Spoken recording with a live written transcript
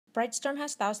Brightstorm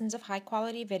has thousands of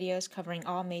high-quality videos covering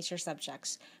all major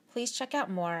subjects. Please check out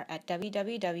more at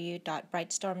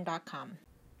www.brightstorm.com.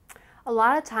 A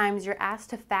lot of times you're asked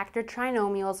to factor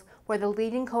trinomials where the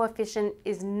leading coefficient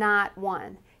is not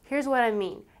 1. Here's what I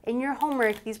mean. In your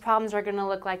homework, these problems are going to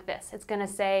look like this. It's going to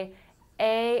say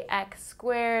ax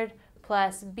squared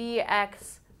plus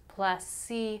bx plus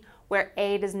c, where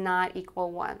a does not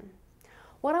equal 1.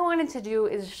 What I wanted to do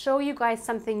is show you guys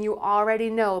something you already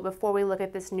know before we look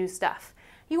at this new stuff.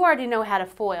 You already know how to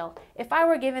FOIL. If I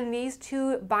were given these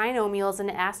two binomials and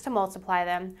asked to multiply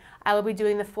them, I would be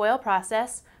doing the FOIL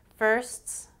process,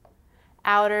 firsts,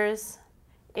 outers,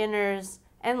 inners,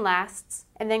 and lasts,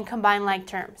 and then combine like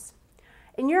terms.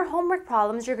 In your homework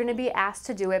problems, you're going to be asked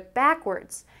to do it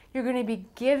backwards. You're going to be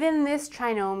given this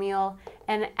trinomial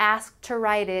and asked to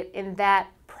write it in that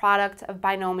product of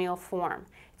binomial form.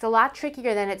 It's a lot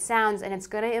trickier than it sounds, and it's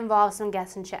going to involve some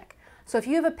guess and check. So if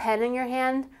you have a pen in your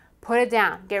hand, put it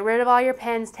down. Get rid of all your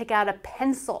pens. Take out a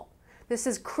pencil. This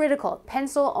is critical.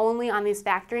 Pencil only on these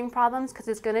factoring problems because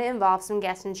it's going to involve some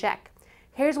guess and check.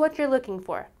 Here's what you're looking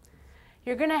for.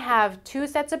 You're going to have two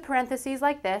sets of parentheses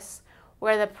like this,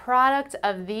 where the product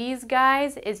of these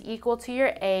guys is equal to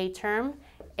your A term,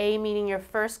 A meaning your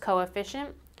first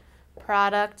coefficient.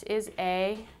 Product is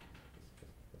A.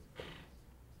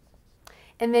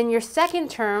 And then your second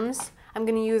terms, I'm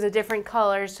going to use a different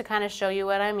colors to kind of show you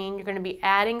what I mean. You're going to be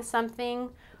adding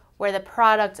something where the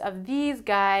product of these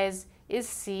guys is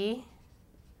C.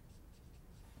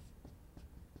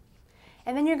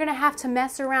 And then you're going to have to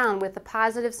mess around with the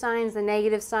positive signs, the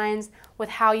negative signs, with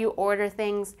how you order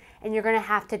things. And you're going to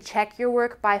have to check your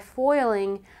work by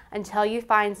foiling until you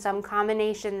find some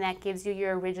combination that gives you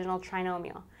your original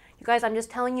trinomial. You guys, I'm just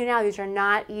telling you now, these are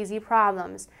not easy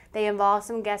problems. They involve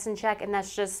some guess and check, and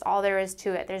that's just all there is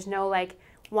to it. There's no like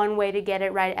one way to get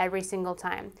it right every single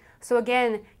time. So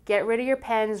again, get rid of your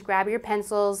pens, grab your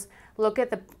pencils, look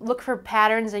for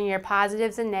patterns in your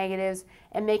positives and negatives,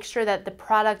 and make sure that the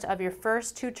product of your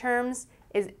first two terms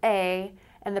is A,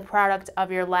 and the product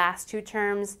of your last two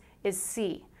terms is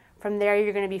C. From there,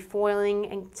 you're going to be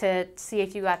foiling to see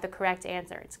if you got the correct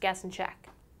answer. It's guess and check.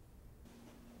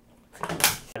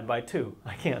 By 2.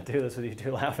 I can't do this with you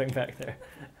two laughing back there.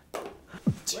 Work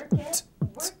it,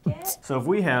 work it. So if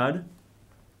we had,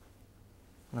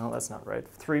 no, that's not right,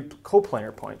 3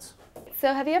 coplanar points.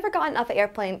 So have you ever gotten off an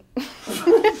airplane?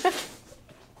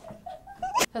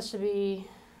 That should be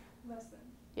Less than.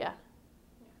 yeah.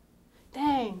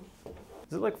 Dang.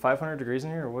 Is it like 500 degrees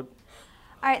in here or what?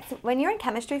 All right, so when you're in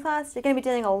chemistry class, you're going to be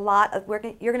doing a lot of work.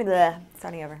 You're going to be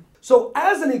starting over. So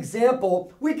as an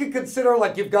example, we could consider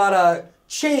like you've got a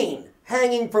chain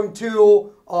hanging from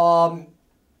two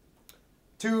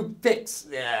fixed.